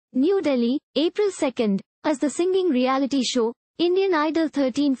New Delhi, April 2nd. As the singing reality show, Indian Idol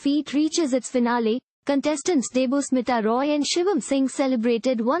 13 Feet reaches its finale, contestants Devika Roy and Shivam Singh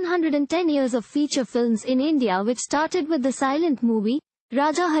celebrated 110 years of feature films in India, which started with the silent movie,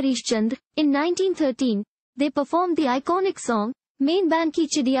 Raja Harishchandra, in 1913. They performed the iconic song, Main Band Ki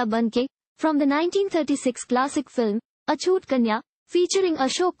Chidiya Banke, from the 1936 classic film, Achhoot Kanya, featuring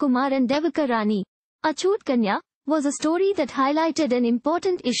Ashok Kumar and Devika Rani. Achhoot Kanya was a story that highlighted an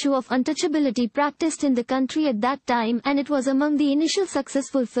important issue of untouchability practiced in the country at that time, and it was among the initial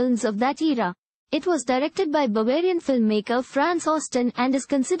successful films of that era. It was directed by Bavarian filmmaker Franz Osten and is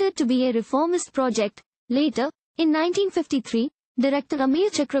considered to be a reformist project. Later, in 1953, director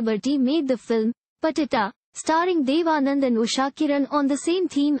Amir Chakrabarti made the film, Patita, starring Devanand and Usha Kiran on the same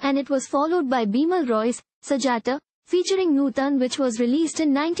theme, and it was followed by Bimal Roy's Sajata, featuring Nutan, which was released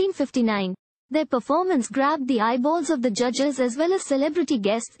in 1959. Their performance grabbed the eyeballs of the judges as well as celebrity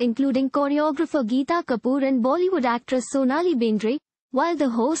guests including choreographer Geeta Kapoor and Bollywood actress Sonali Bendre, while the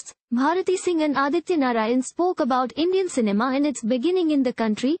hosts, Bharti Singh and Aditya Narayan, spoke about Indian cinema and its beginning in the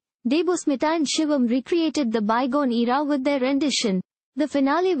country. Devika and Shivam recreated the bygone era with their rendition. The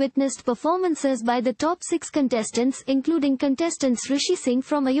finale witnessed performances by the top 6 contestants including contestants Rishi Singh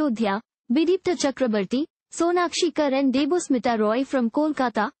from Ayodhya, Bidipta Chakrabarti, Sonakshi Kar and Devika Roy from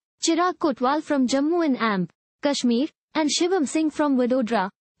Kolkata, Chirag Kotwal from Jammu and Kashmir, and Shivam Singh from Vadodara.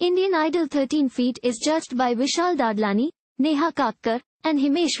 Indian Idol 13 Feet is judged by Vishal Dadlani, Neha and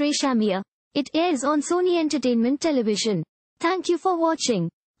Himesh Reshamia. It airs on Sony Entertainment Television. Thank you for watching.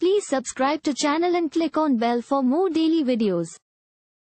 Please subscribe to channel and click on bell for more daily videos.